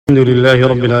الحمد لله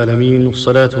رب العالمين،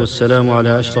 والصلاة والسلام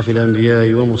على أشرف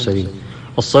الأنبياء والمرسلين.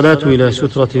 الصلاة إلى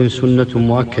سترة سنة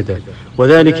مؤكدة،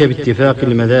 وذلك باتفاق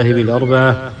المذاهب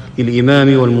الأربعة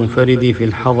للإمام والمنفرد في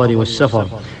الحضر والسفر،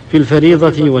 في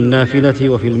الفريضة والنافلة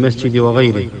وفي المسجد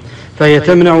وغيره، فهي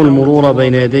تمنع المرور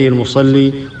بين يدي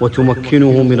المصلي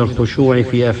وتمكنه من الخشوع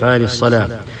في أفعال الصلاة.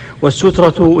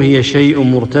 والسترة هي شيء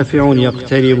مرتفع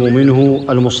يقترب منه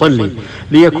المصلي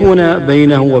ليكون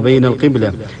بينه وبين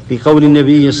القبلة، لقول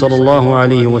النبي صلى الله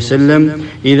عليه وسلم: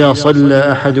 إذا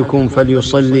صلى أحدكم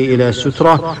فليصلي إلى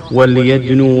سترة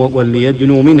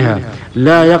وليدنو منها،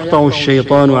 لا يقطع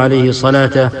الشيطان عليه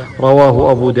صلاته.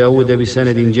 رواه أبو داود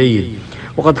بسند جيد.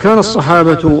 وقد كان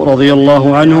الصحابة رضي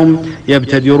الله عنهم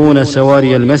يبتدرون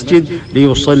سواري المسجد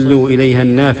ليصلوا إليها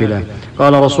النافلة.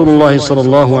 قال رسول الله صلى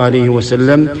الله عليه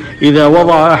وسلم: إذا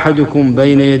وضع أحدكم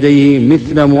بين يديه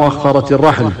مثل مؤخرة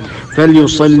الرحل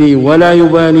فليصلي ولا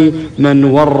يبالي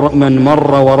من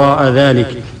مر وراء ذلك.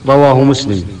 رواه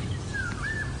مسلم.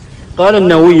 قال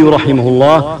النووي رحمه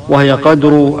الله: وهي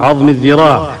قدر عظم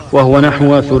الذراع، وهو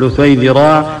نحو ثلثي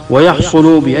ذراع،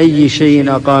 ويحصل بأي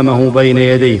شيء أقامه بين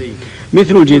يديه،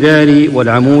 مثل الجدار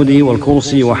والعمود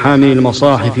والكرسي وحامل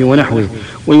المصاحف ونحوه.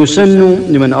 ويسن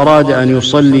لمن أراد أن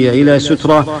يصلي إلى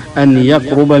سترة أن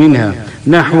يقرب منها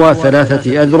نحو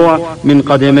 3 أذرع من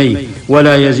قدميه،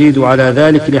 ولا يزيد على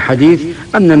ذلك، لحديث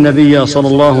أن النبي صلى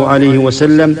الله عليه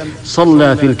وسلم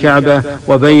صلى في الكعبة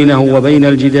وبينه وبين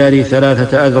الجدار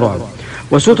 3 أذرع.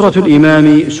 وسترة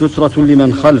الإمام سترة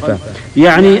لمن خلفه،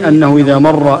 يعني أنه إذا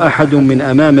مر أحد من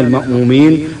أمام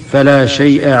المأمومين فلا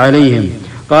شيء عليهم.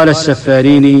 قال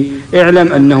السفاريني: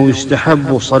 اعلم أنه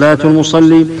يستحب صلاة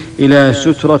المصلي إلى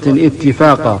سترة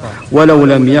اتفاقا ولو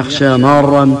لم يخشى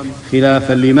مارا،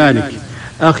 خلافا لمالك.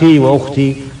 أخي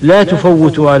وأختي، لا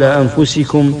تفوتوا على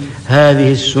أنفسكم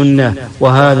هذه السنة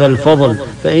وهذا الفضل،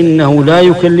 فإنه لا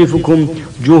يكلفكم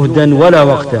جهدا ولا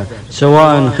وقتا،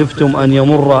 سواء خفتم أن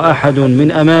يمر أحد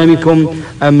من أمامكم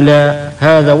أم لا.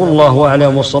 هذا والله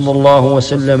أعلم، وصلى الله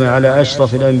وسلم على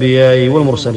أشرف الأنبياء والمرسلين.